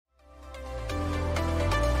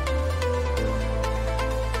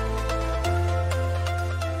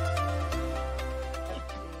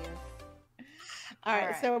All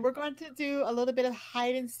right, so we're going to do a little bit of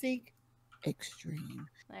hide and seek extreme.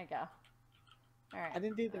 There you go. All right. I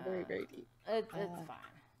didn't do the very deep. It's fine.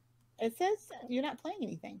 It says you're not playing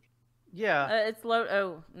anything. Yeah. It's load.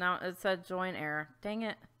 Oh, no, it said join error. Dang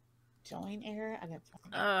it. Join error. I got.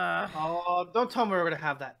 Oh, don't tell me we're gonna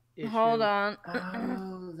have that issue. Hold on.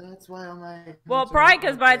 Oh, that's why I'm like. Well, probably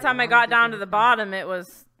because by the time I got down to the bottom, it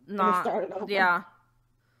was not. Yeah.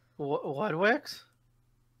 What, Wix?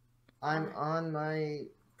 I'm on my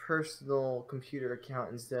personal computer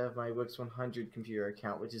account instead of my Wix 100 computer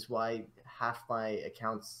account, which is why half my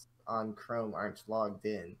accounts on Chrome aren't logged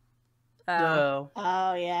in. Oh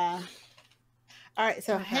yeah. All right,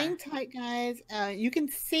 so hang tight, guys. You can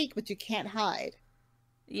seek, but you can't hide.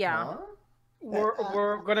 Yeah. Huh?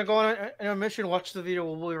 We're gonna go on a mission. Watch the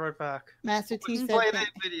video. We'll be right back. Master T said. Play the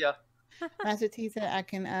video. Master T said I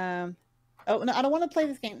can. Oh no, I don't want to play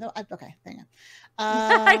this game. No, okay, hang on.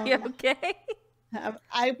 Are you okay?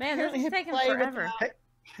 I apparently have played forever.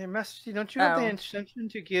 Hey, Master T, don't you have the intention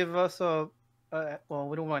to give us a? Well,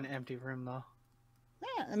 we don't want an empty room though.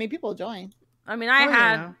 Yeah, I mean, people join. I mean, I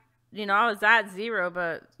had, you know, I was at 0,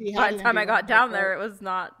 but by the time I got down there, it was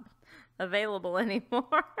not available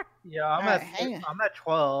anymore. Yeah, I'm at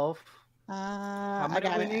 12. I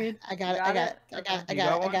got it. I got it.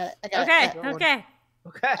 Okay.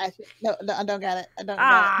 Actually, no, I don't got it. I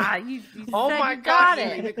don't. You oh said my you got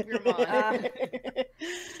it.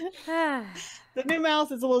 The new mouse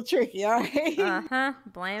is a little tricky. All right.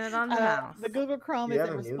 Blame it on the mouse. The Google Chrome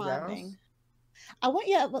isn't responding. I went,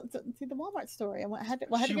 to the Walmart store. I went.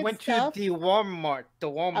 She went to the Walmart.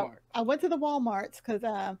 I went to the Walmarts because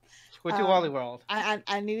she went to Wally World.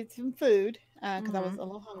 I needed some food because I was a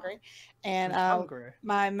little hungry, and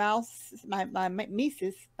my mouse, my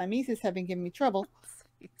nieces have been giving me trouble,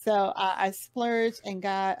 so I splurged and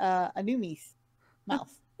got a new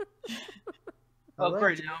mouse. Oh,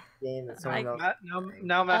 great!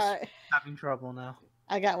 Now Matt's having trouble now.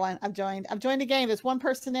 I got one. I've joined the game. There's one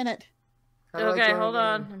person in it. Okay, hold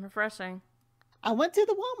on. I'm refreshing. I went to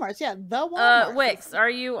the Walmarts. Yeah, the Walmart. Wix, are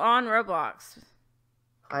you on Roblox?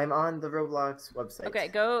 I'm on the Roblox website. Okay,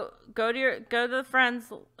 go to the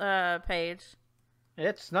friends page.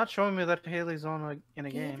 It's not showing me that Haley's on in a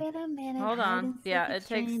game. Give it a minute. Hold on. Yeah, it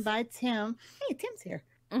takes. By Tim. Hey, Tim's here.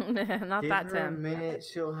 Not that Give her Tim. a minute.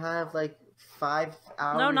 She'll have like 5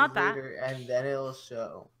 hours no, not later, and then it'll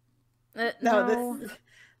show. No. This.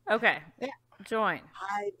 Okay. Yeah. Join.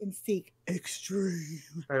 Hide and seek extreme.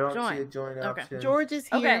 I don't see a join option. George is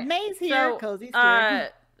here. Okay. May's here. Cozy's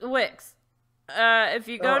here. Wix. If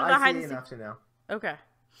you go to the hide and seek. Option now. Okay.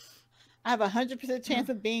 I have 100% chance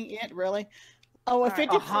of being it. Really? Oh, 50%.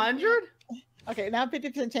 100? Okay, now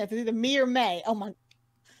 50% chance. It's either me or May. Oh my.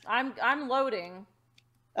 I'm loading.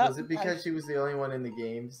 Was it because she was the only one in the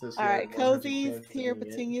game? So she all right, Cozy's here,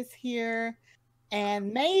 Petunia's here,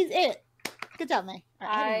 and May's it. Good job, May.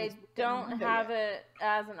 Right, I don't have it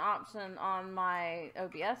as an option on my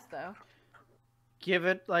OBS though. Give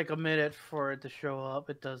it like a minute for it to show up.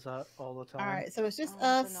 It does that all the time. All right, so it's just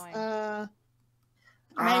us. May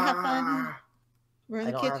have fun. We're in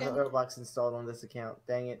the kitchen. I don't have Roblox installed on this account.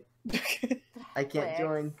 Dang it! I can't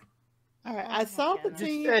join. All right, I saw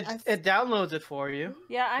Petunia. It downloads it for you.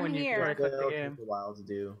 Yeah, I'm here. It takes a while to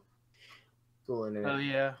do. Cool internet. Oh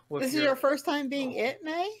yeah. This is your first time being it,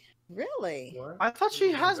 May? Really? What? I thought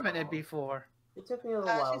she has been it before. It took me a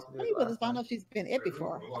little while she's to played with us, but I don't know if she's been it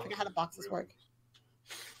before. I forgot how the boxes work.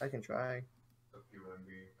 I can try.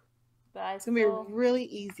 It's gonna be a really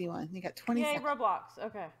easy one. You got 20 seconds. Roblox.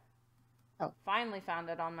 Okay. Oh. Finally found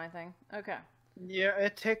it on my thing. Okay. Yeah,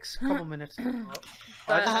 it takes a couple minutes.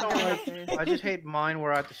 I just hate mine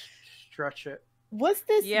where I have to stretch it. What's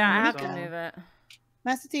this? Yeah, I have to move it.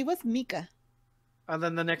 Master T, what's Mika? And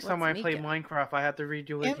then the next time I play Minecraft, I have to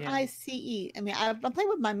redo it again. M-I-C-E. I mean, I'm playing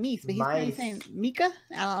with my niece, but he's saying Mika?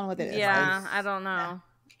 I don't know what that is. Yeah, I don't know.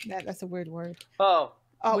 That's a weird word. Oh,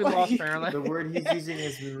 we lost apparently. The word he's using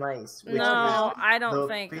is mice. Which no, is I don't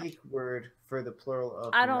think. The fake word for the plural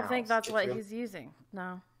of I don't mouse. think that's what he's using.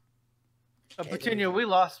 No. Petunia, we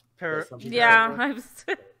lost Yeah, I'm.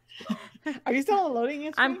 Are you still loading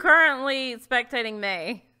it? I'm currently spectating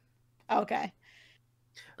May. Okay.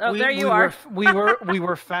 Oh, there you are. We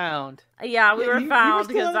were found. Yeah, we were found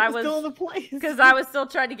because I was still in the place. Because I was still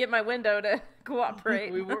trying to get my window to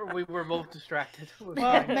cooperate. we were both distracted.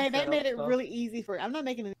 Well, they made it really easy for you. I'm not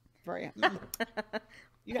making it for you.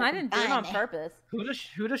 I didn't do it on purpose. Who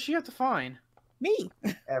does she have to find? Me.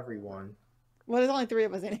 Everyone. Well, there's only 3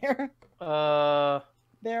 of us in here.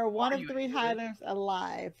 There are 1 of 3 hiders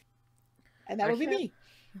alive, and that would be me.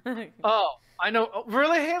 Oh, I know. Oh,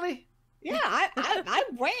 really, Haley? Yeah, I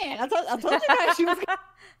ran. I told you guys she was.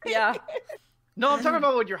 Yeah. No, I'm talking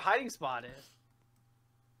about what your hiding spot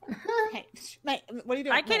is. Hey, mate, what are you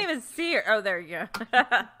doing? I can't even see her. Oh, there you go.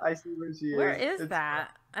 I see where she is. Where is that?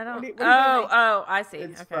 I don't. What are you doing? Oh, I see.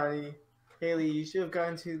 It's okay. funny. Haley, you should have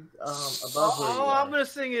gone to above where you All are. I'm gonna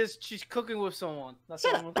sing is she's cooking with someone. That's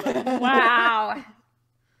all I'm Shut gonna up. say. Wow.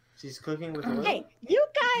 She's cooking with who? Hey, you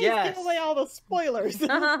guys Yes. give away all the spoilers.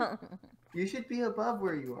 You should be above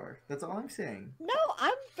where you are. That's all I'm saying. No,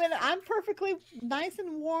 I'm perfectly nice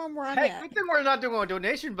and warm where I'm Hey, at. good thing we're not doing a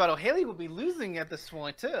donation battle. Haley will be losing at this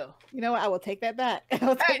point too. You know what? I will take that back. I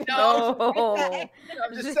will Hey, take no. that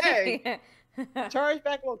I'm just saying. back. Charge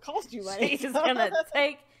back will cost you money. She's gonna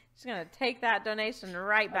take that donation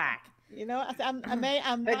right back. You know, I'm Hey,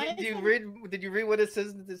 nice. did you read what it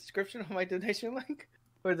says in the description of my donation link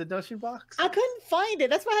or the donation box? I couldn't find it.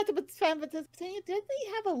 That's why I had to find. But did he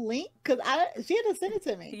have a link? Because she had to send it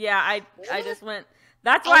to me. Yeah, I just went.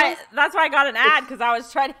 That's why I got an ad because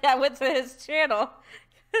I went to his channel.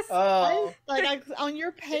 Oh, On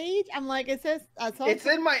your page, I'm like, it says. it's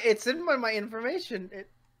in my information.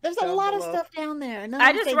 There's a down lot below. of stuff down there. None I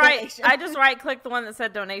of them just say right donation. click the one that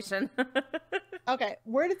said donation. Okay,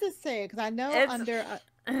 where does it say? Because I know It's- under.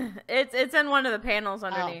 It's in one of the panels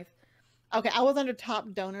underneath. Okay, I was under top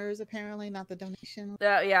donors apparently, not the donation.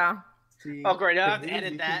 Yeah. See, Oh, great, I'll for these,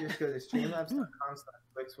 edit you that. can just go to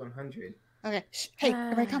streamlabs.com/Wix100. Okay, shh, hey,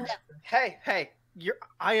 everybody, calm down. Hey,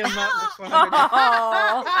 I am not Wix 100.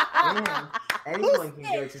 Oh. And anyone can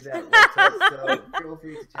go to that website, so feel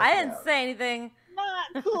free to check I it didn't out. say anything.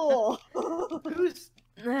 Not cool. Who's?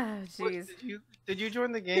 Oh, jeez. Did you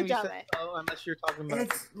join the game? Good job, you said, mate. oh, unless you're talking about.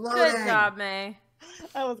 It's loading. Good job, May.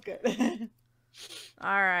 That was good.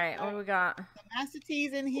 All right, what do we got? The Master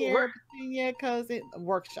T's in here. Petunia, Cozy,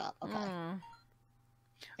 workshop. Okay.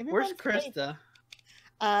 Where's Everyone's safe. Krista?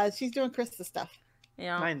 She's doing Krista stuff.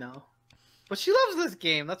 Yeah. I know, but she loves this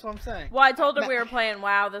game. That's what I'm saying. Well, I told her we were playing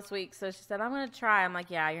WoW this week, so she said, I'm going to try. I'm like,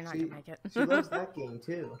 yeah, you're not She- going to make it. She loves that game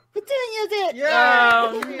too. Petunia's it. Yeah.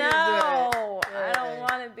 Oh, Yay! no. I don't Yay.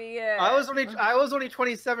 want to be it. I was only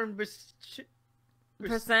 27%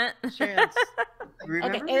 Percent. chance.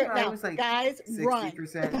 Remember Okay, when Eric, I now, was like guys, run.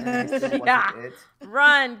 60% and I still wasn't Yeah. it?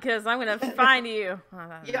 Run, because I'm going to find you.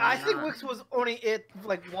 Yeah, I think Wix was only it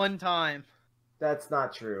like one time. That's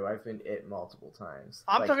not true. I've been it multiple times.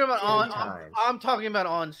 I'm Like, talking about 10 on. times. I'm talking about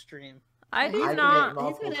on stream. I I've do been I've not. been it He's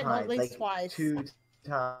multiple been it times, at least like twice. 2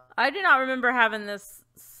 times. I do not remember having this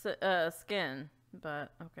skin,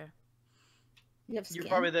 but okay. You have You're skin.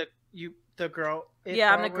 probably the girl. It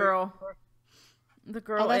Yeah, I'm the probably- girl. The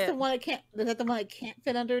girl. Oh, that's it. the one that can't. Is that the one that can't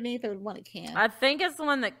fit underneath, or the one that can? I think it's the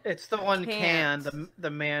one that. It's the one Can't. the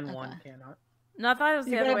man Okay. one cannot. No, I thought it was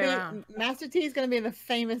the You're other way gonna around. be Master T is gonna be in the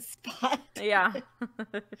famous spot. Yeah.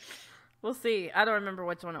 We'll see. I don't remember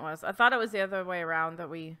which one it was. I thought it was the other way around that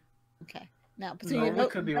we. Okay. Now, No, Petunia, we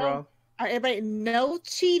could be wrong. All right, everybody, no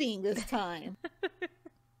cheating this time,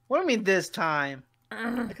 What do you mean this time?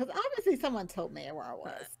 because obviously someone told me where I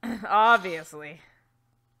was. Obviously.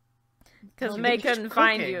 Because Well, May you're just couldn't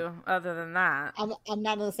find cooking. you other than that. I'm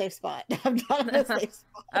not in a safe spot. I'm not in a safe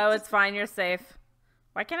spot. Oh, it's fine. You're safe.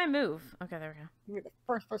 Why can't I move? Okay, there we go. You're the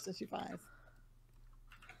first person she finds.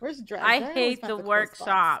 Where's Drag? I Drag always hate finds the close spots.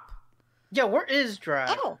 workshop. Yeah, where is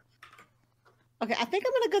Drag? Oh. Okay, I think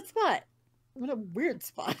I'm in a good spot. I'm in a weird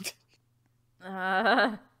spot.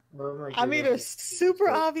 Oh my I'm either goodness. super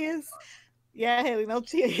obvious. Yeah, Haley, no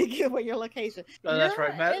cheating. Give away your location. Oh, that's You're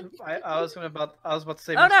right, Matt. in- I was about to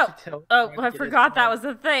say. Oh, no. Mr. Till- Oh, trying to I get forgot his that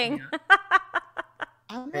phone. was a thing.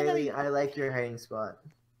 I'm in Haley, a, I like your hiding spot.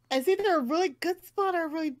 it's either a really good spot or a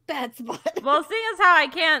really bad spot. Well, seeing as how I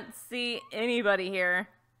can't see anybody here.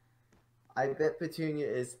 I bet Petunia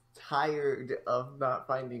is tired of not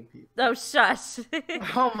finding people. Oh, shush.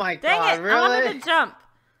 Oh my Dang god! it. Really? I wanted to jump.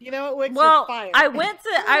 You know what? Wix, Well, you're fired.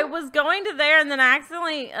 I was going to there and then I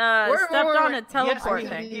accidentally stepped on a Wait. teleport Yes,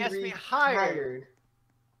 thing. He has to be hired.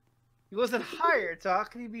 He wasn't hired, so how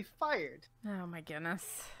can he be fired? Oh my goodness.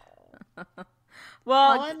 All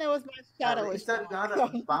Well, I know is my At shadow is least I'm not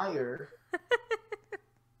a fire.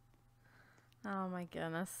 oh my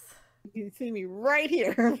goodness. You can see me right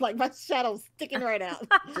here, like my shadow's sticking right out.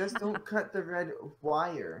 Just don't cut the red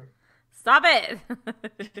wire. Stop it.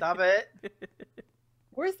 Stop it!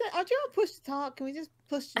 Where's that? Aren't you on push to talk? Can we just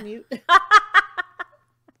push to mute?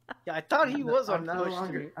 Yeah, I thought he was on I'm no push.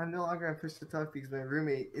 longer. I'm no longer on push to talk because my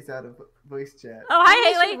roommate is out of voice chat. Oh, Who's hi,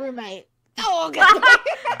 your Haley. roommate. Oh, God.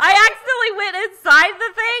 I accidentally went inside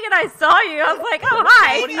the thing and I saw you. I was like, oh,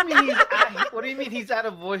 hi. What do you mean? What do you mean he's out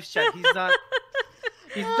of voice chat? He's not.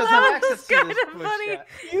 He doesn't have access to this kind of push funny. chat.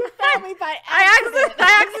 You found me by accident.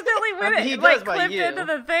 I accidentally went he like does by clipped you. into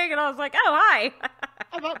the thing, and I was like, "Oh, hi."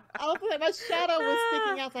 My shadow was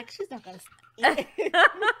sticking out. I was like, she's not gonna.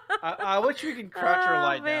 I wish we could crouch her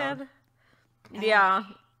light down. Yeah.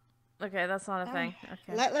 Okay, that's not a thing.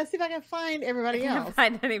 Okay. Let's see if I can find everybody I else. can't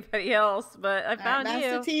find anybody else, but I found you.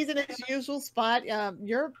 Master T's in his usual spot.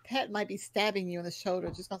 Your pet might be stabbing you in the shoulder.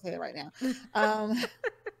 Just gonna say that right now.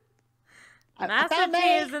 Master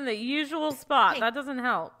T is in the usual spot. That doesn't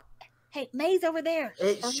help. Hey, May's over there.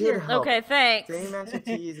 It should help. Okay, thanks. Saying Master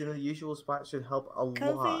T is in the usual spot should help a lot.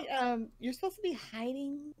 Cozy, you're supposed to be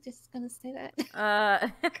hiding. Just gonna say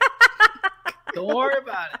that. Don't worry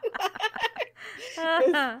about it.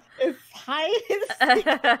 It's hiding.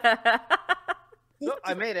 Oh,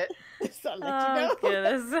 I made it. So I'll let you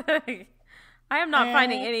know. Goodness. I am not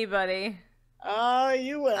finding anybody. Oh,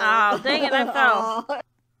 you will. Oh, dang it, I fell.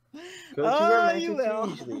 Go to where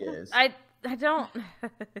Master T usually is. I don't.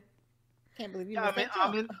 Can't believe you Yeah, missed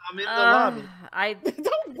I'm that in the lobby.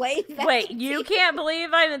 Don't wave that. Wait, you can't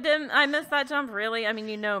believe I missed that jump? Really? I mean,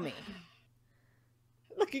 you know me.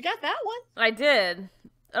 Look, you got that one. I did.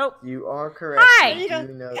 Oh. You are correct. Hi! You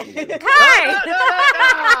know you. Hi!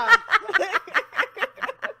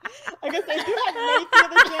 I guess if you had made the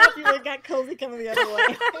other jump, you would have got Cozy coming the other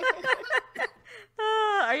way.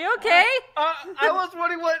 Are you okay? I was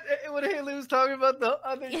wondering what Haley was talking about the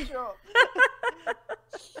other jump.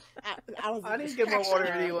 I need to get more water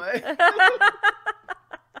anyway.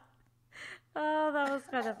 Oh, that was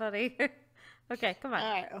kind of funny. Okay, come on.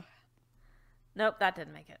 All right. Nope, that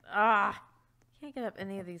didn't make it. Can't get up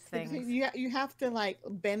any of these things. You have to like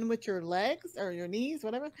bend with your legs or your knees,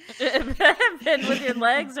 whatever. Bend with your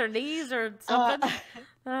legs or knees or something.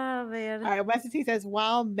 Oh man. All right, Master T says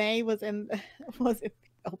while May was in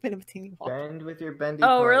open bikini walk. Bend with your bendy. Oh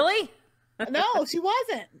parts. really? No, she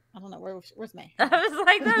wasn't. I don't know where's May. I was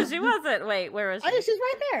like, no, she wasn't. Wait, where is she? Oh, she's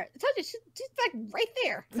right there. I told you, she's like right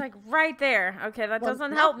there. It's like right there. Okay, that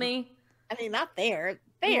doesn't help me. I mean, not there.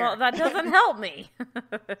 There. Well, that doesn't help me.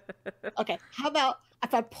 Okay, how about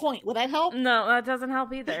if I point? Would that help? No, that doesn't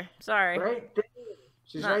help either. Sorry. Right there.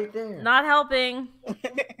 She's right there. Not helping.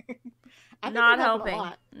 Not helping.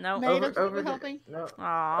 No. No. May, Over helping? No.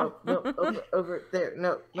 Aw. Oh, no. Over there.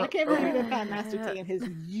 No. I can't believe you found Master T in his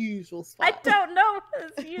usual spot. I don't know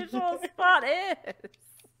what his usual spot is.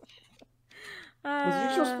 His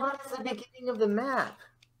usual spot is the beginning of the map.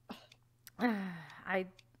 I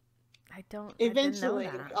don't. Eventually,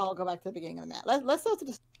 I didn't know that. I'll go back to the beginning of the map. Let's go to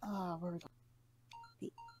the. Oh, where are we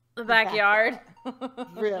going? The backyard.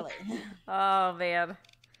 Really? Oh man.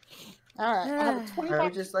 All right. I have a 25%. I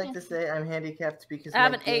would just like to say I'm handicapped because I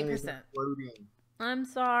have my an game 8%. is loading. I'm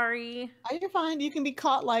sorry. Oh, you're fine. You can be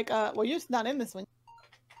caught like well, you're just not in this one.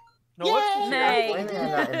 No, Wix is here. Nay. I'm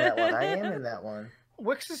not in that one. I am in that one.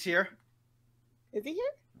 Wix is here. Is he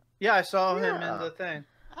here? Yeah, I saw him in Yeah. the thing.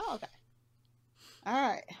 Oh, okay. All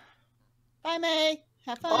right. Bye, May.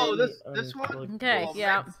 Have fun. Oh, this one. Okay,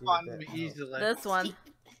 yeah. Find me easily. This one.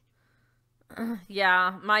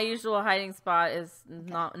 Yeah, my usual hiding spot is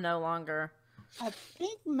no longer. I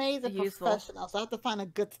think May's a useful. professional, so I have to find a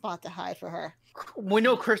good spot to hide for her. We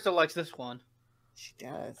know Krista likes this one. She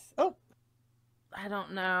does. Oh. I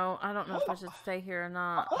don't know. I don't know if I should stay here or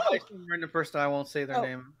not. I see a random person. I won't say their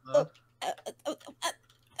name.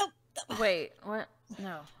 Wait, what?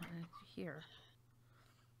 No, I'm here.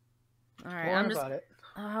 All right, Don't I'm worry just. about it.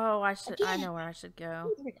 Oh, I know where I should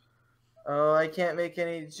go. Oh, I can't make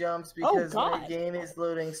any jumps because my God. game is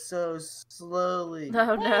loading so slowly.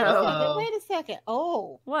 Oh no! Wait a second.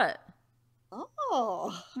 Oh. What?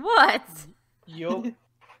 Oh. What? You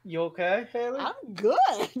okay, Haley? I'm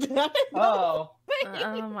good. Oh.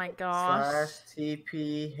 Oh my gosh!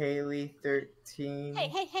 /TP Haley 13.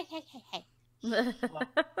 Hey.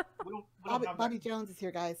 Bobby Jones is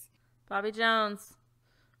here, guys. Bobby Jones,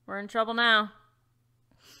 we're in trouble now.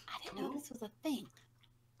 I didn't know this was a thing.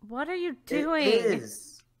 What are you doing? It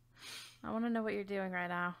is. I want to know what you're doing right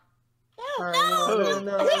now. No. Oh,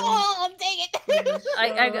 Oh, dang it.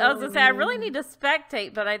 I was gonna say I really need to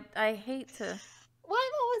spectate, but I hate to. Why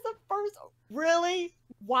was the first? Really?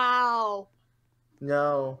 Wow.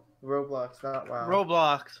 No, Roblox, not WoW.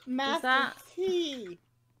 Roblox. Master T.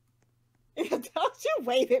 Don't you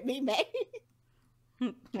wave at me, May.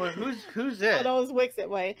 Wait, who's Oh, it? no, it's Wix that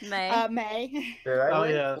way. May. May. Did I Oh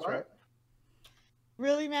win? yeah, that's What? right.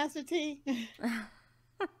 Really, Master T? Did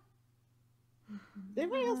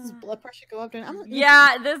anybody else's blood pressure go up?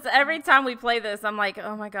 Yeah, every time we play this, I'm like,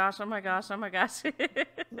 oh my gosh. Oh my god, oh my god,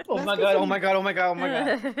 oh my god, oh my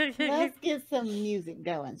god. Let's get some music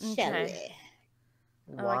going, shall Okay.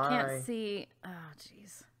 we? Oh, I can't see. Oh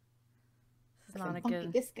jeez. This is not a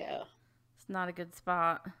good disco. It's not a good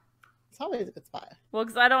spot. It's always a good spot. Well,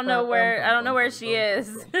 because I don't know where she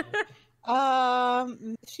is.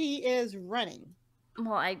 She is running.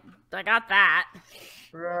 Well, I got that.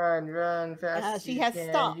 Run fast. She has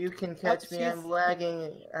stopped. You can catch me. I'm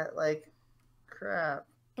lagging at like crap.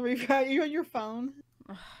 Are you on your phone?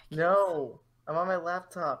 No, I'm on my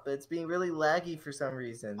laptop, but it's being really laggy for some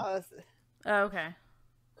reason. Oh, okay.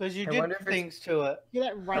 Because you did things to it.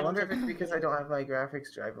 I wonder if it's because I don't have my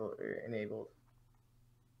graphics driver enabled.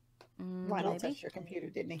 Rhino touched your computer,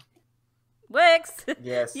 didn't he? Wix!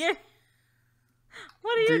 Yes. Yeah.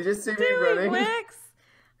 What are you just see me doing, running? Wix?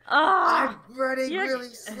 Oh, I'm running really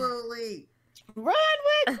slowly. Run,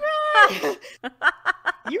 Wix, run!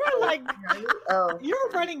 You were like, you were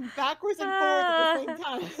running backwards and forwards at the same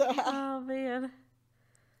time. So. Oh man.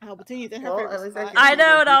 Oh, Petunia's in her favorite spot. I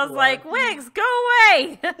know, and I was like, Wix, go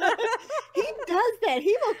away! He does that.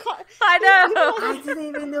 He will call. I know. I didn't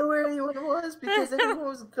even know where anyone was because everyone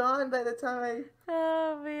was gone by the time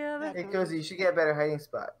Oh man. Hey, Cozy, you should get a better hiding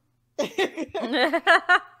spot.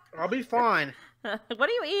 I'll be fine. What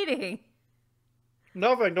are you eating?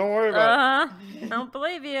 Nothing. Don't worry about it. Don't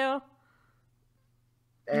believe you.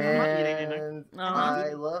 And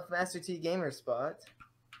I love Master T Gamer Spot.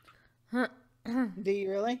 Do you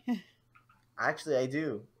really? Actually, I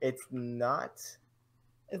do. It's not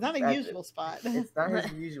a usual spot. It's not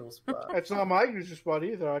his usual spot. It's not my usual spot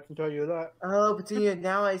either, I can tell you that. Oh, Petunia,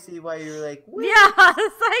 now I see why you were like, Wait. Yeah,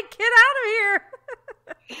 it's like, get out of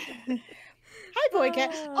here. Hi,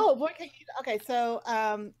 Boycat. Oh, Boycat. Okay, so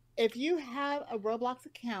if you have a Roblox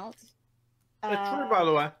account, it's free, by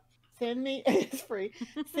the way. Send me. It's free.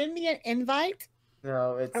 Send me an invite.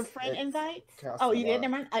 No, it's a friend invite. Oh, you did?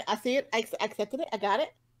 Never mind. I see it. I accepted it. I got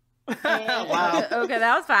it. And... Wow. Okay,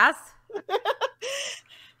 that was fast.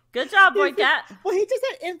 Good job, Boycat. Well, he just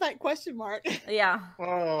said invite question mark. Yeah. Oh.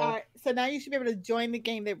 All right. So now you should be able to join the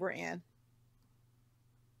game that we're in.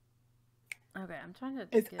 Okay, I'm trying to.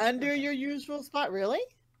 It's under your usual spot, really?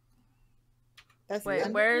 That's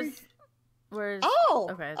where's? Oh,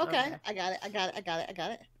 okay. I got it.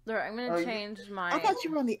 All right, I'm gonna change my. I thought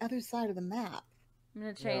you were on the other side of the map. I'm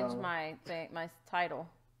gonna change my title.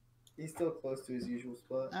 He's still close to his usual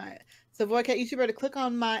spot. All right. So, Boycat, you should be able to click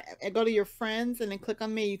on go to your friends, and then click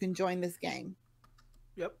on me. You can join this game.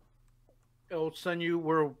 Yep. It'll send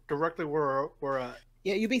you directly where we're at.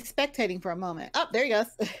 Yeah, you'll be spectating for a moment. Oh, there he goes.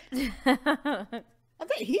 I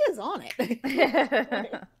think he is on it.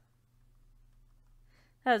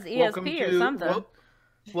 That was ESP or something.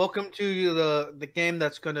 Welcome to the game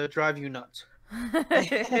that's gonna drive you nuts.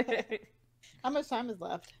 How much time is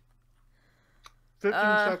left? 15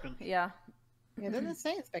 seconds. Yeah. Yeah, it doesn't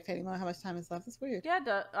say in spectating mode how much time is left. It's weird. Yeah, in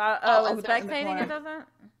spectating it doesn't?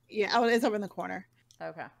 Yeah, oh, it's over in the corner.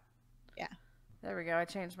 Okay. Yeah. There we go. I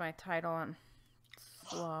changed my title on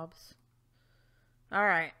Slobs. All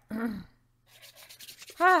right.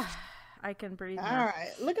 I can breathe now. All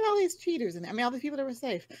right. Look at all these cheaters and all these people that were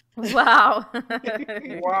safe. Wow.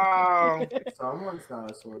 Wow. Someone's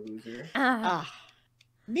not a sore loser.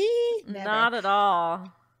 Me? Never. Not at all.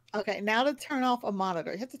 Okay, now to turn off a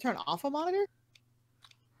monitor. You have to turn off a monitor?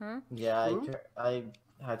 Huh? Yeah, I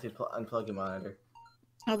had to unplug a monitor.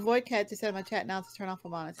 Voidcat just said in my chat now to turn off a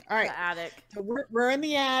monitor. All right. The attic. So we're in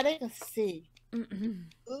the attic. Let's see.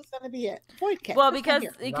 Who's gonna be it? Voidcat. Well, because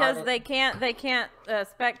they can't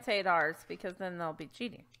spectate ours because then they'll be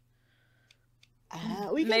cheating.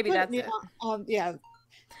 We can maybe that's it. Yeah.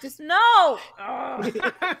 Just no.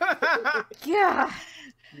 Yeah.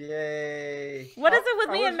 Yay. What is it with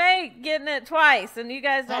me and May getting it twice and you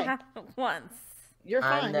guys don't have it once? You're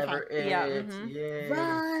fine. I'm never it. Yeah.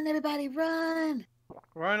 Run, everybody, run.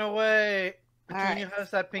 Run away. Petunia Right.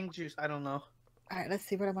 has that pink juice. I don't know. All right, let's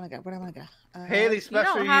see where I want to go. Haley, You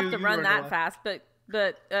special don't have to run that fast, but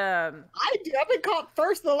I do. I've been caught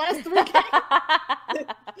first the last 3 games.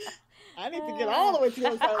 I need to get all the way to the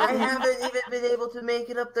other side. I haven't even been able to make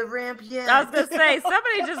it up the ramp yet. I was gonna say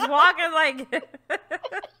somebody just walking like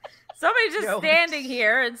somebody just standing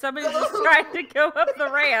here and somebody just trying to go up the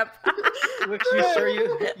ramp. Which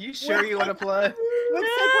you sure you want to play? Let's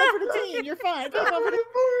take one for the team. You're fine. Take one for the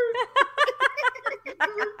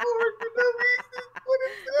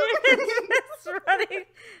It's running.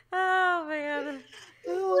 Oh man.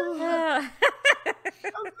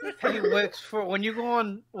 Hey Wix, for when you go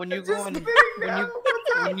on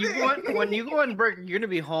break, you're gonna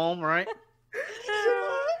be home, right?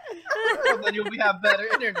 And then you'll have better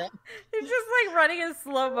internet. He's just like running in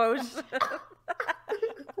slow motion.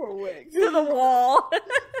 Poor Wix. To the wall.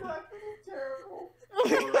 Terrible.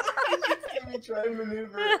 Try to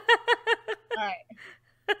maneuver. All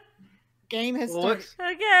right. Game has started.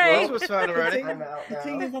 Okay. Wix was fine already. I'm out now.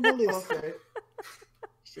 Continues on the list. Okay.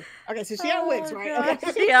 Okay, so she got Wix, right?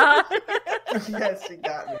 Gosh, Okay. yeah. Yes, she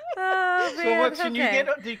got me. Oh, So man, what can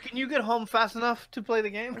you get home fast enough to play the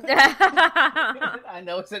game? I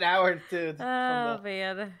know it's an hour to Oh, from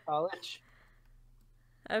man. the college.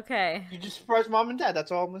 Okay. You just surprised mom and dad.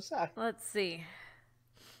 That's all I'm gonna say. Let's see.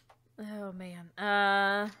 Oh, man.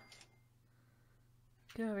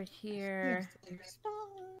 Go over here.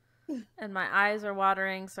 And my eyes are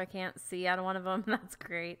watering, so I can't see out of one of them. That's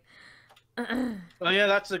great. Oh yeah,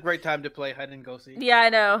 that's a great time to play hide and go seek. Yeah, I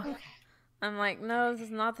know. I'm like, no, this is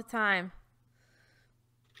not the time.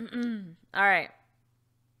 All right.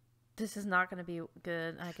 This is not going to be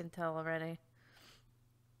good. I can tell already.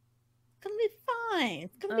 It's gonna be fine.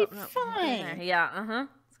 It's gonna be fine. Yeah,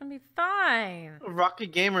 It's going to be fine. Rocky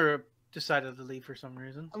Gamer decided to leave for some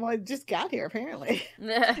reason. Well, I just got here, apparently.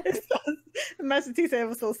 Master T said it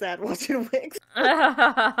was so sad watching Wix.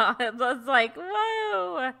 It's like,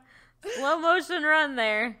 whoa. Slow motion run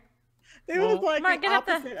there. It was like Mark, the get up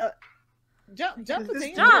the- opposite. Jump, Jump!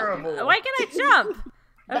 terrible. Why can't I jump?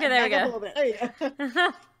 Okay, there we Back up a go. little bit. There you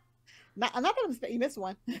go. I'm not gonna you missed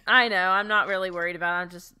one. I know. I'm not really worried about it. I'm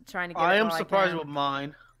just trying to get I it am while surprised I with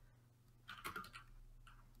mine.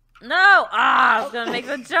 No! I was gonna make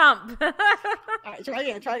the jump. All right, try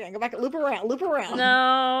again. Go back, loop around. No,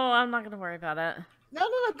 I'm not gonna worry about it. No,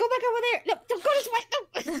 go back over there. No, don't go this way.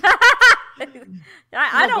 No.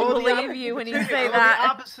 I don't believe you when you say that. The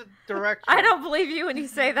opposite direction. I don't believe you when you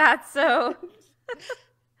say that. So.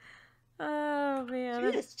 Oh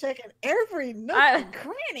man. She is checking every nook and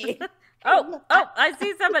cranny. Oh! I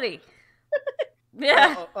see somebody.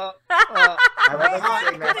 Yeah. I like to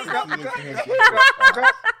say Master T is in his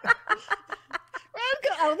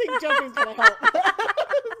I don't think jumping's gonna help.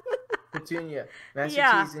 Petunia, Master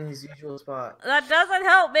Yeah. T's in his usual spot. That doesn't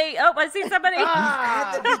help me. Oh, I see somebody.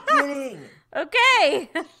 At the beginning. Okay.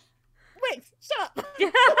 Wait, shut up.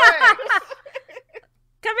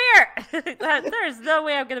 Come here. There's no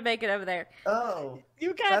way I'm gonna make it over there. Oh,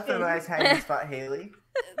 You got that's this. a nice hiding spot, Haley.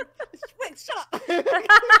 Wait, shut up.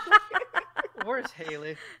 Where's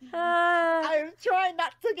Haley? I'm trying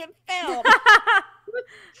not to get found.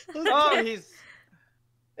 Oh, he's.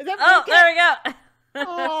 Is that Oh, Boy there we Cat? go.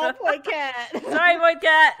 Oh, boy cat. Sorry, boy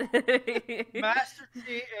cat. Master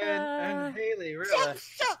T and Haley, really.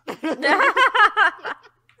 Shut up.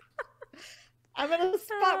 I'm in a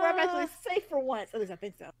spot where I'm actually safe for once. At least I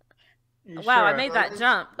think so. You Wow, I sure? made that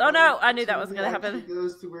jump. Oh no, I knew that was gonna Petunia happen. actually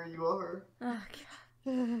goes to where you are. Oh,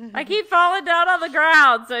 God. I keep falling down on the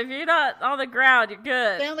ground, so if you're not on the ground, you're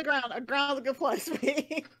good. Stay on the ground. A ground's a good place for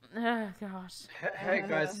me. Oh gosh. Hey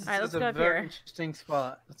guys, this Alright, let's is go a up very here. interesting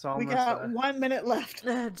spot. That's all We I'm gonna got say. 1 minute left.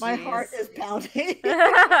 Oh, My heart jeez. is pounding.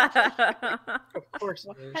 Of course.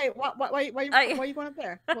 it is. Hey, why are you going up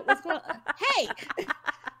there? What's going on? Hey!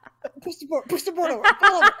 Push the board over.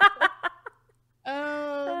 Fall over.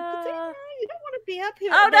 Petunia, you don't want to be up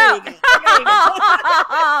here. Oh There no! you go. There you go.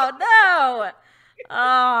 Oh no!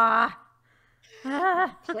 Ah.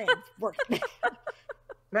 Plans working.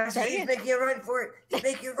 Master Try T's again. making you run for it. He's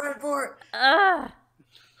making you run for it. My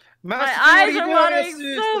Master T, what eyes you are doing? watering That's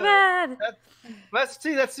so suicide. bad. Master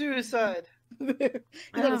T, that's suicide. You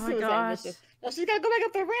Oh gotta my suicide gosh. mission. Now she's gotta go back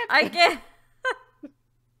up the ramp. I can't.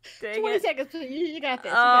 Dang 20 it. seconds. You got this. You got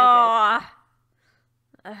this. Oh.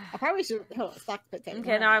 I probably should hold on, stop the tape.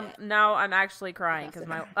 Okay, now I'm actually crying because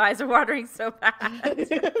my eyes are watering so bad.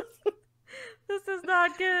 This is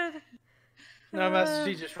not good. No, Master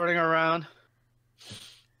T just running around.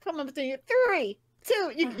 Come on, Petunia. 3,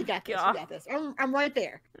 2. You got this. God. You got this. I'm right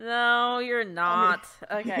there. No, you're not.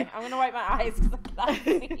 Okay, I'm gonna wipe my eyes because I cannot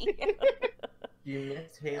see. You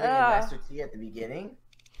missed Haley and Master T at the beginning.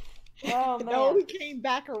 Oh man. No, we came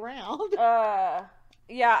back around.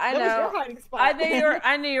 Yeah, I That was know. your hiding spot.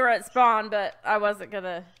 I knew you were at spawn, but I wasn't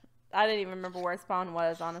gonna. I didn't even remember where spawn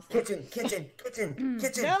was, honestly. Kitchen. No, kitchen,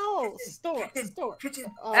 store. Kitchen.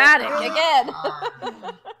 Oh, Attic God. again.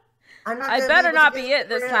 I'm not I gonna better able to not get be it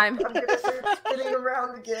this around. time. I'm gonna start spinning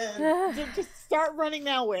around again. Just start running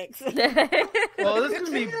now, Wix. Well, this is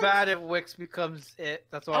gonna be bad if Wix becomes it.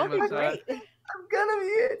 That's all I'm That'd gonna be say. great. I'm gonna be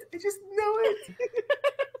it. I just know it.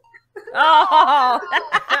 Oh.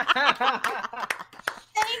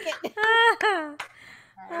 Dang it.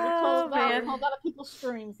 Oh, man. Close out of people's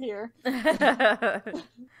streams here.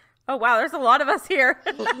 Oh wow, there's a lot of us here.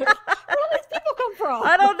 Where do these people come from?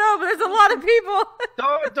 I don't know, but there's a lot of people.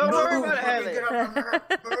 Don't worry Move, about Haley. get up on her.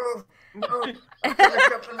 Move. I'm gonna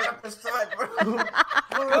jump on the upper side. Move.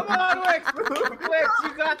 Come on, Wix. Wix,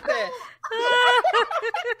 you got this.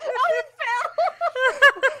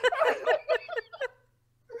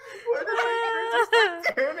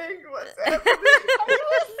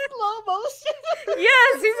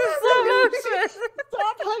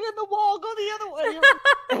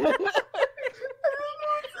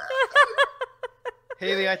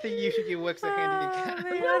 Haley, I think you should give Wix a handicap.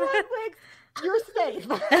 You know what, Wix? You're safe.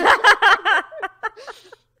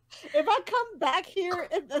 If I come back here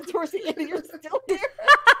towards the end, you're still here.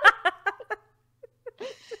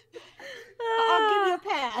 I'll give you a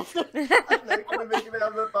pass. I'm not gonna make it out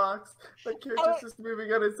of the box. My character's just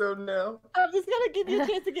moving on its own now. I'm just gonna give you a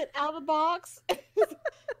chance to get out of the box.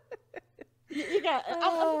 You got. You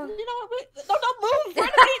know what? Don't move.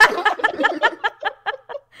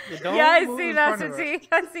 Yeah, I see Master T.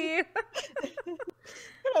 I see you.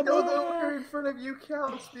 No, we're in front of you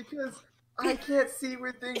counts because I can't see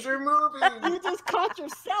where things are moving. You just caught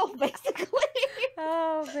yourself, basically.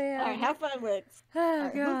 Oh man. All right, have fun, Wix. Oh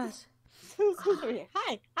gosh. Who's over here?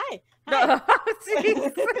 Hi. No,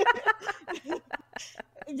 jeez.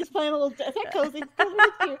 Just playing a little. Is that cozy?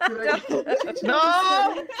 No!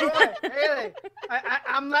 Haley,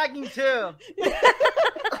 I'm lagging too.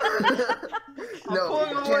 No,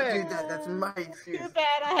 you can't do that. That's my excuse. Too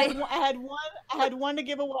bad. I had one to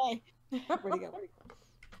give away. Where'd he go?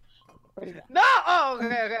 No! Oh,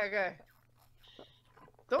 okay.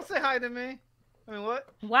 Don't say hi to me. I mean, what?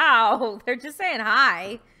 Wow, they're just saying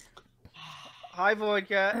hi. Hi, Void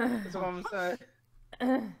Cat. That's what I'm saying.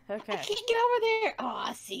 Okay. I can't get over there. Oh,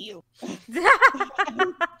 I see you.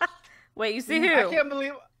 Wait, you see who?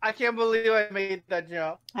 I can't believe I made that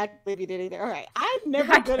jump. I can't believe you did either. All right, I've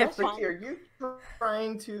never been a fun. Are you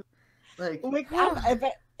trying to like?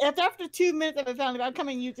 After 2 minutes of it, I'm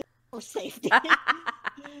coming you for safety.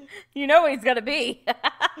 You know where he's gonna be.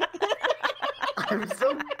 I'm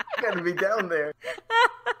so gonna be down there.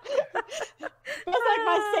 That's like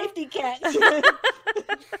my safety catch.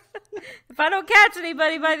 If I don't catch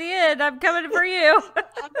anybody by the end, I'm coming for you.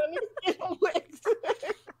 I'm gonna get a Wix.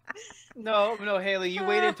 No, Haley, you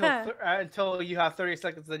wait until you have 30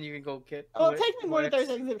 seconds, then you can go get. Oh, it'll take me more than 30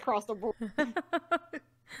 seconds to cross the board.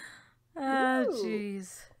 Oh,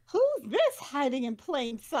 jeez. Who's this hiding in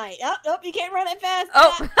plain sight? Oh, you can't run it fast.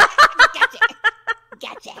 Oh, gotcha.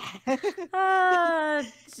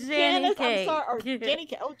 Jenny Cake. I'm sorry, or Jenny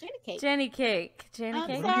Cake. Oh, Jenny Cake. Jenny Cake. Jenny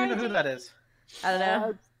Cake. Do you know who that is? I don't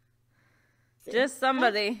know. Just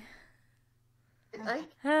somebody.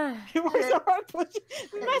 You were so hard pushing.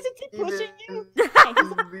 Imagine pushing you.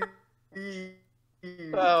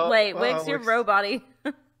 Wait, Wix, you're robot-y.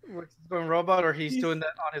 Wix is going robot, or he's doing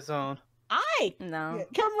that on his own? No.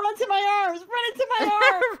 Come run to my arms. Run into my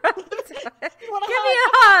arms. Give me a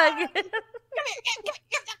hug.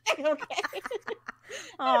 Come here. Okay.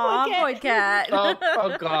 Aw, Void Cat.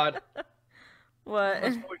 Oh God. What?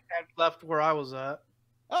 Void Cat left where I was at.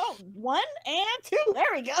 Oh, 1 and 2. There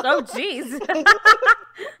we go. Oh, jeez.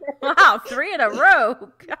 Wow, 3 in a row.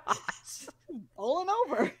 Gosh. Bowling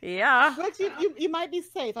over. Yeah. But you might be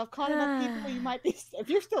safe. I've caught enough people. You might be safe.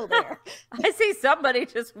 You're still there. I see somebody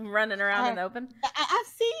just running around in the open. I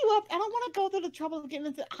see you up. I don't want to go through the trouble of getting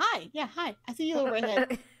into. Hi. Yeah, hi. I see you over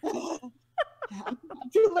ahead. I'm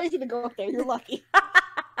too lazy to go up there. You're lucky.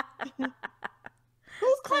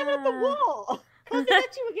 Who's climbing up the wall? Can I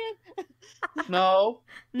get you again? No.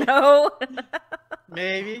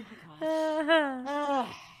 Maybe.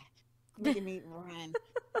 Making me run.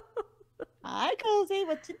 Hi, Cozy.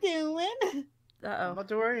 What you doing? I'm not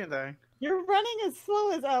doing anything. You're running as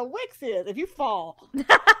slow as Wix is. If you fall. There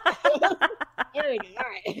we go. All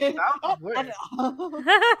right. That was weird.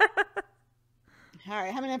 All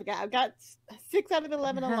right. How many have I got? I've got 6 out of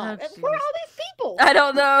 11 alive. Where are all these people? I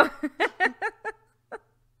don't know.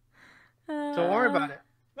 Don't worry about it.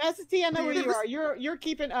 Master T, I know where you are. You're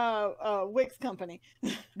keeping Wix company.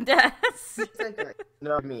 Yes.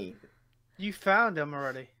 Not me. You found him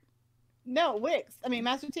already. No, Wix. I mean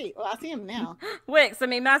Master T. Well, I see him now. Wix. I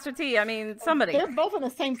mean Master T. I mean somebody. They're both in the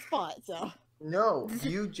same spot, so. No,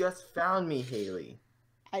 you just found me, Haley.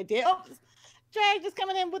 I did. Oh, Drag just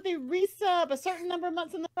coming in with the resub a certain number of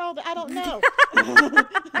months in a row that I don't know.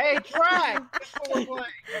 Hey, Drag! You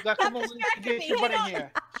got a couple minutes to get your butt in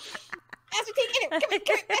here. Master T, get it! Come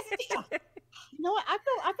here, Master T. Oh. You know what? I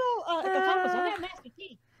feel accomplished. I got Master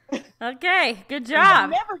T. Okay, good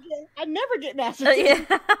job. I never get Master T. Yeah.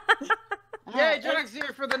 Yay, Drag's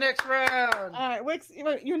here for the next round. All right, Wix,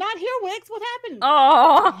 you're not here, Wix. What happened?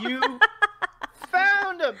 Oh. You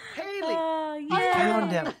found him, Haley. Yeah.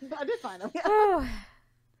 Found him. I did find him. Oh.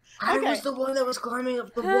 I was the one that was climbing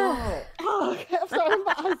up the wall. Oh, okay. I'm sorry.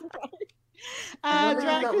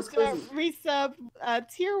 Drag just resub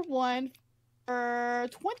tier 1 for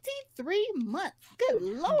 23 months. Good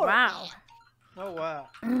Lord. Wow. Oh, wow.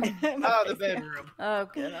 Oh, the bedroom. Oh,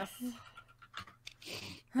 goodness.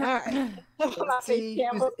 All right. Let's see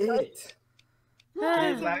who's it.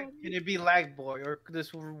 Can it be Lag Boy or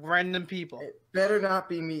just random people? It better not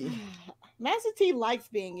be me. Master T likes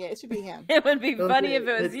being it. It should be him. It would be Don't funny be- if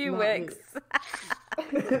it was it's you, not Wix.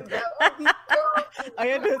 All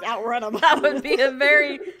you gotta do is outrun him. That would be a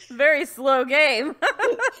very, very slow game.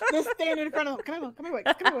 Just stand in front of him. Come here,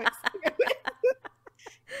 Wix. Come here, Wix.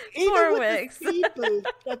 Poor Even with Wix. the speed boost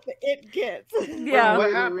that it gets. Yeah. What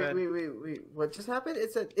Wait, happened? wait. What just happened?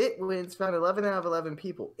 It said it wins, found 11 out of 11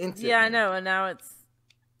 people instantly. Yeah, I know, and now it's...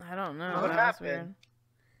 I don't know. What That's happened?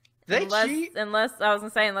 weird. They cheat? Unless, I was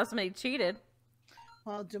gonna say, unless somebody cheated.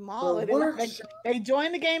 Well, Jamal, Well, it is- they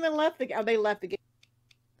joined the game and left the game. Oh, they left the game.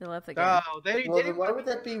 They left the game. No, they Well, then didn't. why would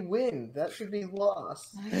that be win? That should be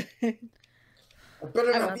loss. It Oh,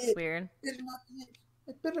 better not be that's it. weird. It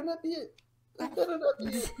better not be it. It better not be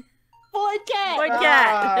it. Boy cat. Boy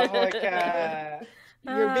cat. Oh, boy cat.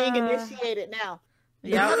 You're being initiated now.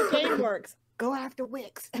 Yeah. That's how the game works. Go after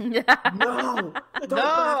Wix. Yeah. No! Don't No! go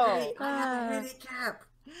after me. I have a handicap.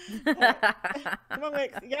 Come on,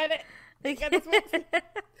 Wix. You got it. You got this, Wix. I'm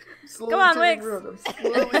slowly Come on, turning Wix.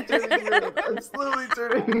 around. I'm slowly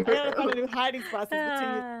turning I gotta around. find a new hiding spot.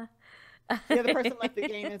 The other person left the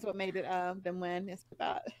game is what made it them win. It's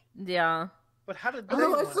about. Yeah. But how did they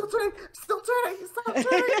Oh, I'm win? still turning. Stop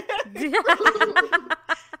turning.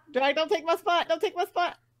 Drag, don't take my spot. Don't take my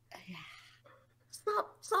spot.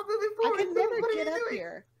 Stop moving I forward. can never What are get you up doing?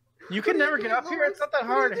 here. You can never get up here. It's not that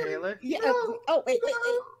hard, Haley. Yeah. No. Oh, wait.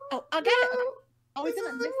 Oh, I got it. No. Oh, This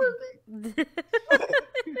isn't it isn't missing? working.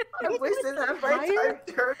 I'm wasting half my time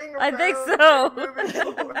turning around. I think so. Moving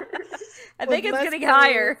forward. I think it's less getting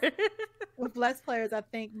higher. With less players, I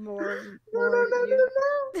think more. No. You're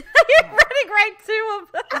running right to him.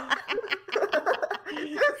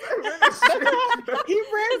 He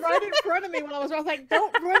ran right in front of me when I was. I was like,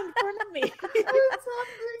 "Don't run in front of me."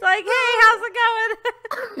 It's like, hey, how's it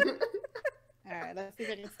going? All right, let's see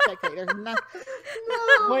if I can spectate. There's nothing.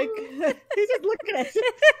 Wait, he's just looking at you.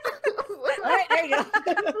 All right, there you go.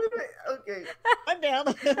 Okay. One down.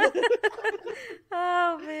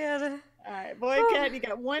 Oh, man. All right, boy, cat, you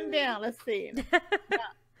got one down. Let's see.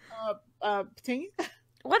 Patinga?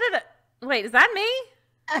 What did it... Wait, is that me?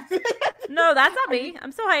 No, that's not me.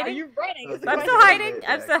 I'm still Are hiding. you running? Is the I'm question. still hiding.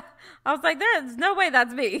 I was like, there's no way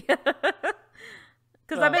that's me.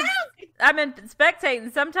 Because I'm in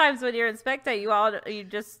spectating. Sometimes when you're in spectate, you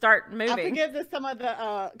just start I moving. forget that some of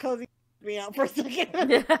the cozy me out for a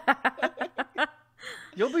second.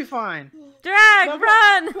 You'll be fine. Drag, No, run!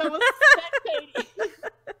 I was spectating.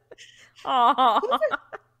 Aw.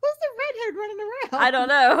 Who's the redhead running around? I don't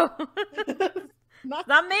know.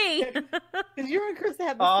 Not me. Because you and Chris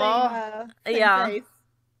have the same Yeah. face.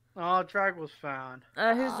 Oh, drag was found.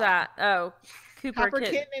 Who's that? Oh, Cooper Copper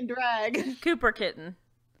Kitten. Kitten and Drag. Cooper Kitten.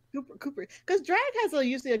 Cooper. Because Drag has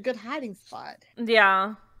usually a good hiding spot.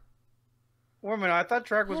 Yeah. Wait a minute, I thought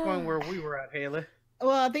drag was going where we were at, Haley.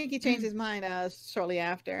 Well, I think he changed his mind shortly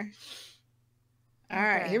after. All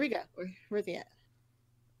right, Okay. here we go. Where's he at?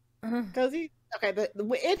 Cozy? Okay,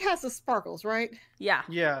 it has the sparkles, right? Yeah.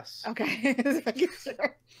 Yes. Okay, just making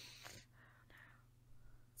sure.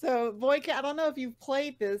 So, Boycat, I don't know if you've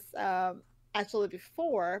played this actually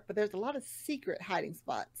before, but there's a lot of secret hiding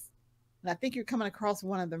spots. And I think you're coming across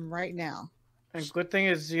one of them right now. And good thing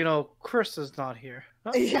is, Chris is not here.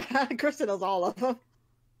 Oh, Yeah, Krista knows all of them.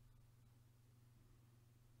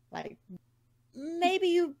 Like, maybe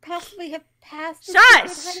you possibly have passed the Shush!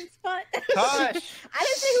 secret hiding spot. Hush! I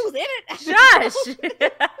didn't see who was in it. Shush!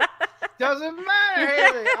 Doesn't matter,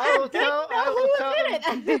 Haley. I will tell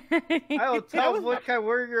That was Woodcat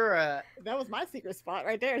where you're at. That was my secret spot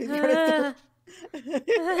right there. I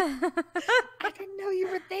didn't know you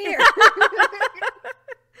were there.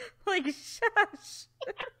 Like, shush.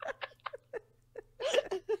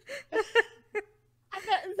 I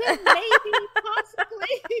thought, maybe,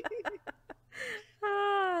 possibly.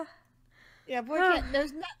 Yeah, boy,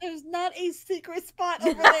 there's not a secret spot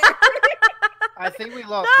over there. I think we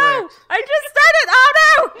lost No! Wix. I just started! Oh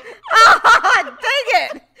no! Oh, dang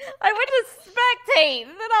it! I went to spectate,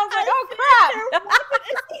 and then I was like, oh crap!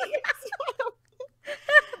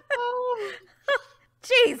 Oh,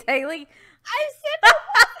 Jeez, Haley. I said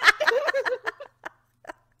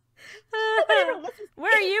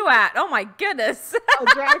Where are you at? Oh my goodness. I'll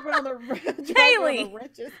drive around the Haley.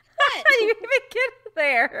 wrenches. How do you even get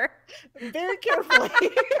there? Very carefully.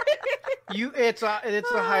 It's a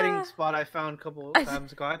hiding spot I found a couple of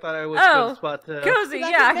times ago. I thought it was a good spot to. Cozy, I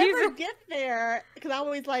yeah. could never get there because I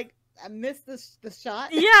always I missed the shot.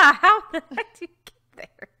 Yeah, how the heck do you get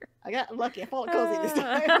there? I got lucky. I followed Cozy this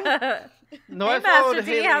time. No, Hey, I followed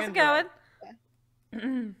Master T, Haley how's it and going?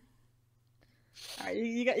 All right,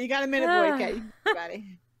 you got a minute, boy. Okay,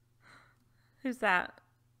 everybody. Who's that?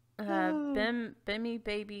 Bimmy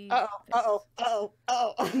baby. Oh.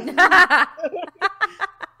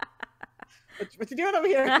 What you doing over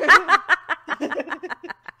here? What you doing?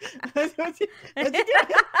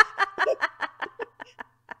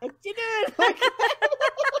 What you doing?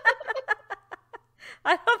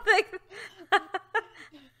 I don't think.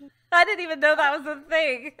 I didn't even know that was a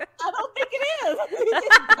thing. I don't think it is.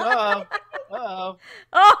 Uh-oh.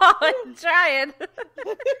 Oh, I'm trying.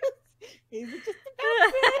 He's just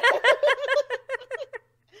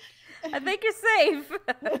I think you're safe.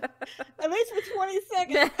 at least for 20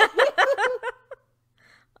 seconds.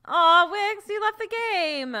 Aw, Wix, you left the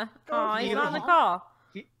game. Aw, he's not on the call.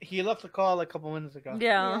 He left the call a couple minutes ago.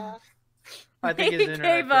 Yeah. I think his He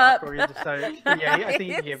internet gave dropped up. or he decided. Yeah, I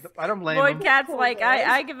think he gave up. I don't blame him. Boy Cat's like,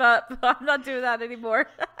 I give up. I'm not doing that anymore.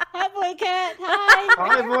 Hi, Boy Cat. Hi.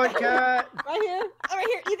 Hi, Boy Cat. Right here. Oh, right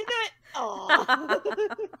here. You can do it. Oh.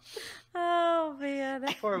 Oh, man.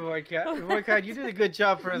 Poor Boy Cat. Boy Cat, you did a good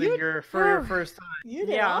job for your first time. You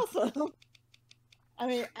did awesome. I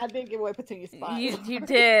mean, I did give away Petunia spot. You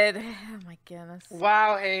did. Oh, my goodness.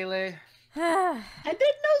 Wow, Haley. I didn't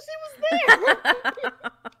know she was there.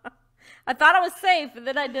 I thought I was safe, and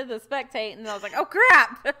then I did the spectate, and I was like, oh,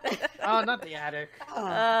 crap. Oh, not the attic.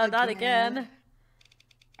 Not again.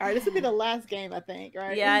 All right, this will be the last game, I think,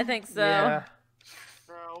 right? Yeah, I think so. Yeah.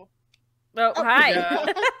 Oh, hi. Yeah.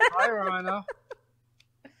 Hi, Rhino.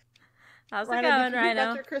 How's it Rhino, going, you Rhino?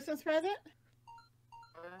 got your Christmas present?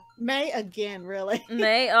 May again, really?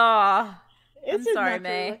 May? Aw. It's I'm just sorry, not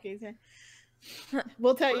May. true, Lucky.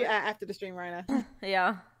 We'll tell you after the stream, Rhino.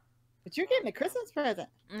 Yeah. But you're getting a Christmas present.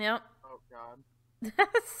 Yep. Oh, God.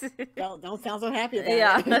 Don't sound so happy about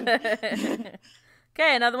Yeah. it.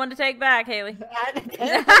 Okay, another one to take back, Haley. I don't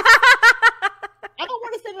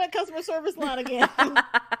want to send that customer service line again.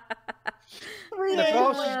 3 That's days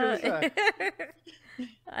all she's later. gonna say.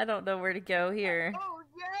 I don't know where to go here. Oh,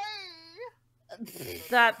 yay!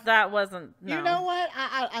 That wasn't. No. You know what?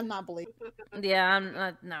 I'm not believing. Yeah, I'm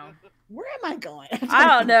not. No. Where am I going? I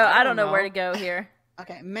don't know. I don't know know. where to go here.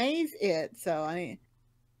 Okay, May's it. So I mean,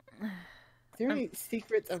 is there any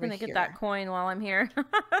secrets I'm over gonna here? get that coin while I'm here.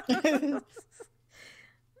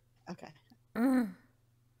 Okay. Yeah,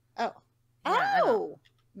 Oh. I Oh.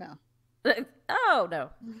 No. Oh no.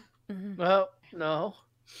 Well, no.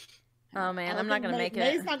 Oh man, I I'm don't not think gonna make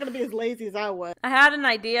May's it. not gonna be as lazy as I was. I had an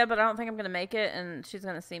idea, but I don't think I'm gonna make it, and she's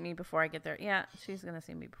gonna see me before I get there. Yeah, she's gonna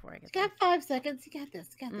see me before I get You there. got 5 seconds. You got this.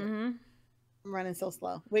 You got this. Mm-hmm. I'm running so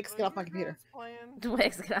slow. Wix, get off my computer.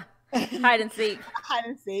 Wix, hide and seek. Hide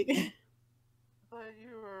and seek.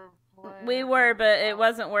 We were, but it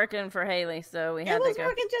wasn't working for Haley, so we had It was to go.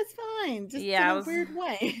 working just fine. Just Yeah, in it a was- weird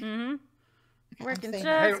way. Mm-hmm. Okay, Working I'm just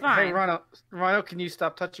saying Hey, fine. Rhino, can you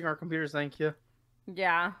stop touching our computers? Thank you.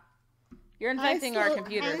 Yeah. You're infecting our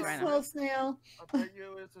computers hi, right slow now. snail. I bet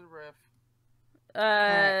you it's a riff.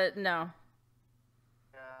 No.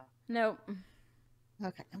 Yeah. Nope.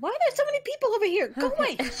 Okay. Why are there so many people over here? Go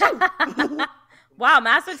away. Wow,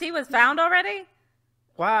 Master T was found already?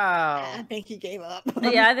 Wow. I think he gave up.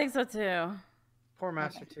 Yeah, I think so too. Poor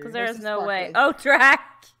Master T. Because there's This is no way. sparkly. Oh,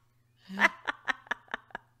 track.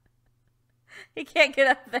 He can't get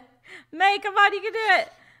up there. May, come on, you can do it.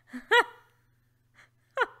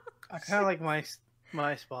 I kind of like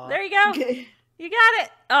my spot. There you go. Get You got it.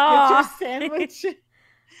 your Oh. sandwich.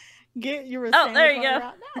 Get your Oh, sandwich. there you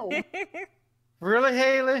on go. the route. No. Really,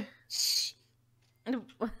 Haley? Shh.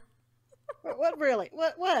 What really?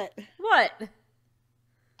 What? What?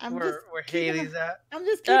 I'm Where Haley's at? I'm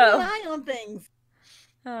just keeping Oh. an eye on things.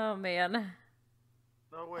 Oh, man.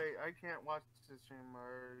 No, wait, I can't watch this stream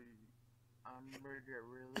or I'm ready to get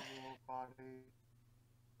really low body.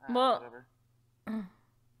 Well- Whatever.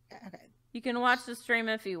 Okay. You can watch the stream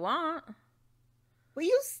if you want. Will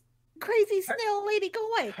you crazy snail lady go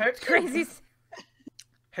away? Hey, Crazy.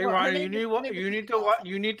 Hey, Well, Rhino, her you name is awesome.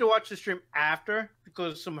 need to watch the stream after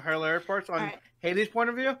because some hilarious parts on Alright. Haley's point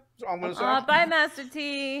of view. So I'm gonna say. Bye, Master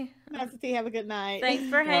T. Master T, have a good night. Thanks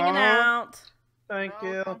for hanging Aw. out. Thank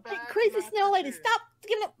No, you. come Hey, back, crazy Master snail lady, Chief. stop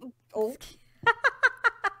giving up. Oh,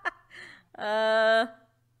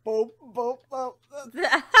 boop, boop, boop.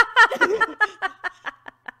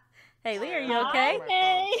 Haley, are you okay?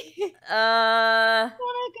 Hey, Uh,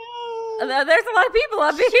 wanna go? there's a lot of people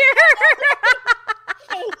up here.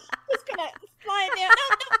 Hey, just gonna slide down. No,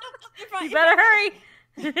 you're fine. You you're better fine. hurry.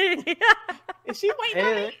 Is she waiting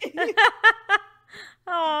on me?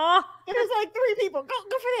 Aw. There's like 3 people. Go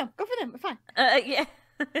for them. Go for them. Fine. Yeah.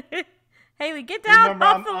 Haley, get down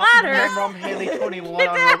off the ladder. Remember, I'm Haley 21. Get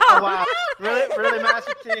On down. oh, wow. Really,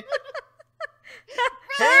 Master T?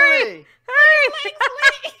 Haley! Hurry.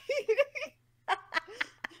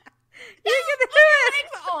 You can do it.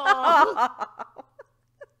 Oh.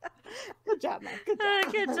 Good job, man. Good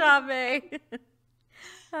job. Good job, May.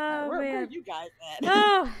 Oh, where man. are you guys at?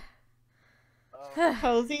 Oh.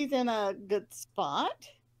 Cozy's in a good spot.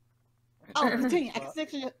 Oh, continue.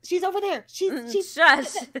 She's over there. She's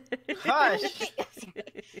Shush. Hush.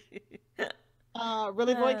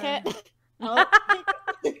 Really, Void Cat? Oh.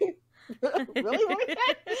 Really, Void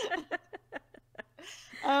Cat?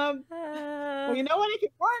 Well, you know what? If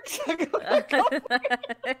it works,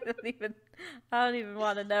 I don't even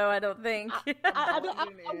want to know. I don't think. I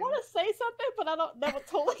want to say something, but I don't. That would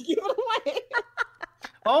totally give it away.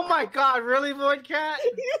 Oh my God! Really, Void Cat?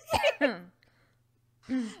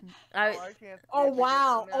 Oh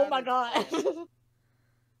wow! Oh my God!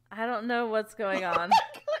 I don't know what's going on.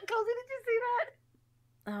 Cozy, did you see that?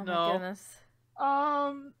 Oh No. my goodness.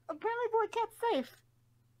 Apparently Void Cat's safe.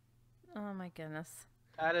 Oh my goodness.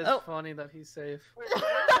 That is funny that he's safe.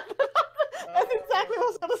 That's exactly what I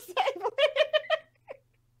was gonna say.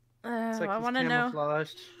 It's like I he's want to know.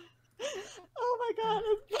 camouflaged. Oh my God!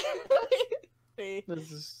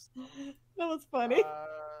 This is. That was funny.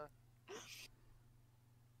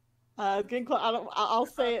 Getting close. I'll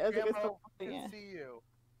say it as it gets close. We can see you.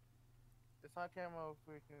 It's not camo if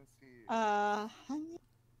we can see you.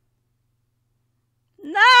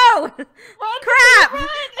 No! Crap!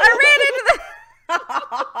 I ran into the. Oh,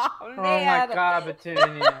 man. Oh my God,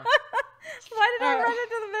 Petunia. Why did I run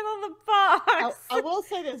into the middle of the box? I will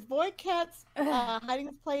say this: Void Cat's hiding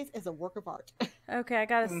place is a work of art. Okay, I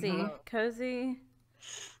gotta see. Cozy.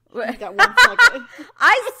 You got 1 second.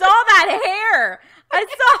 I saw that hair. I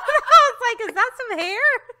was like, is that some hair?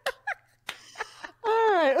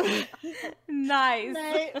 All right. Nice.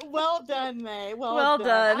 May, well done, May. Well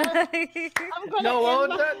done. I'm gonna Well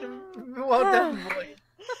done, boy.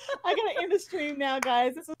 I gotta end the stream now,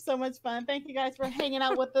 guys. This was so much fun. Thank you guys for hanging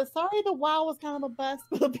out with us. Sorry the WoW was kind of a bust,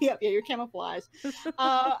 but it'll be up. Yeah, you're camouflaged.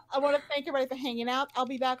 I want to thank everybody for hanging out. I'll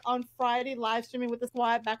be back on Friday live streaming with the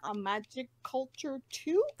squad back on Magic Culture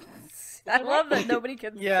 2. I love that nobody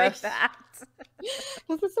can say that.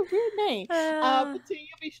 This is a weird name. Petunia,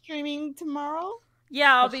 you'll be streaming tomorrow?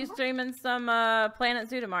 Yeah, I'll be streaming some Planet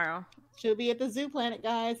Zoo tomorrow. She'll be at the Zoo Planet,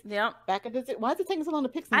 guys. Yep. Back at the Zoo. Why is it taking so long to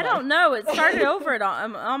pick somebody? I don't know. It started over. It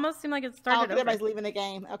almost seemed like it started over. Everybody's leaving the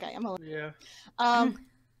game. Okay, I'm gonna. Yeah.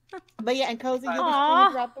 But yeah, and Cozy, you'll be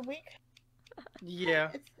streaming throughout the week.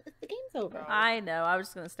 Yeah. The game's over. I know. I was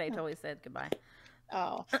just gonna stay till we said goodbye.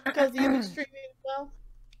 Oh, Cozy, you'll be streaming as well.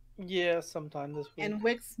 Yeah, sometime this week. And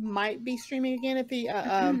Wix might be streaming again if he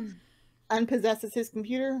unpossesses his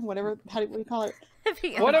computer. Whatever. What do you call it?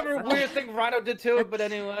 Whatever weird thing Rhino did to it, but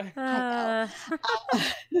anyway.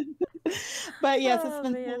 But yes, it's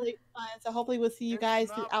been really fun. So hopefully we'll see you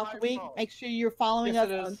guys throughout the week. Make sure you're following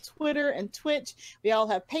us on Twitter and Twitch. We all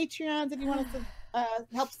have Patreons if you want to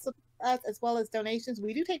help support us, as well as donations.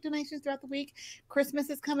 We do take donations throughout the week.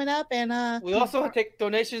 Christmas is coming up, and we also take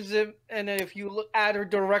donations, and if you add her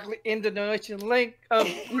directly in the donation link of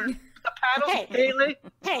the panels, Haley.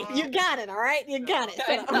 Hey, you got it, all right? You got it.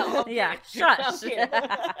 Yeah, shush.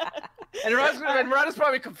 And Rhonda's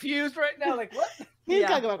probably confused right now, like, what? He's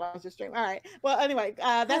gonna go back on your stream. All right. Well, anyway,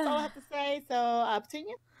 that's all I have to say. So,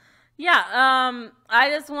 Petunia? Yeah, I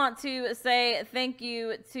just want to say thank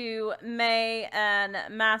you to May and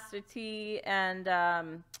Master T and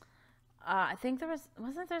I think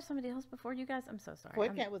wasn't there somebody else before you guys? I'm so sorry.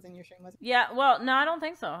 Void Cat was in your stream, wasn't he? Yeah, well, no, I don't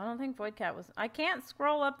think so. I don't think Void Cat was. I can't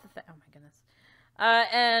scroll up the thing. Oh my goodness.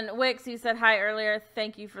 And Wix, you said hi earlier.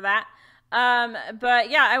 Thank you for that.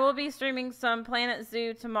 But yeah, I will be streaming some Planet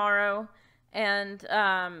Zoo tomorrow, and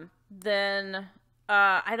then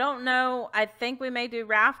I don't know. I think we may do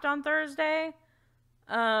Raft on Thursday.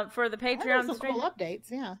 For the Patreon some stream. cool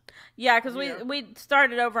updates, yeah. Yeah, because we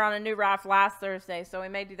started over on a new Raft last Thursday, so we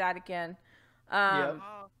may do that again on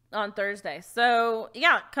Thursday. So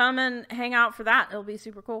yeah, come and hang out for that. It'll be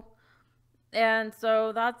super cool. And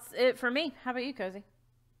so that's it for me. How about you, Cozy?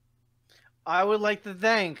 I would like to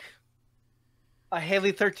thank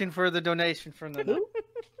Haley13 for the donation from the. No.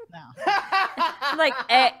 Like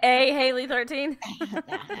a Haley13.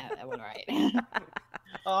 That one right.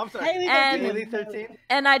 Oh, I'm sorry. Haley13.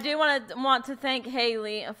 And I do want to thank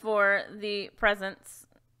Haley for the presents.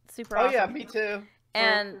 Super awesome. Oh yeah, me too.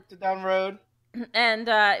 And for down road. And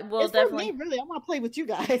we'll it's definitely for me, really. I want to play with you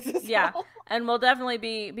guys. So. Yeah, and we'll definitely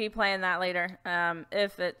be playing that later,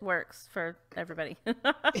 if it works for everybody.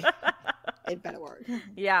 It better work.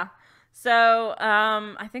 Yeah. So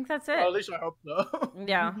I think that's it. Well, at least I hope so.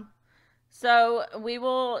 Yeah. So we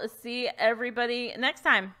will see everybody next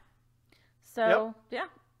time. So yeah,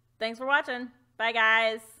 thanks for watching. Bye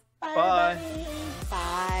guys. Bye.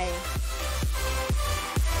 Bye.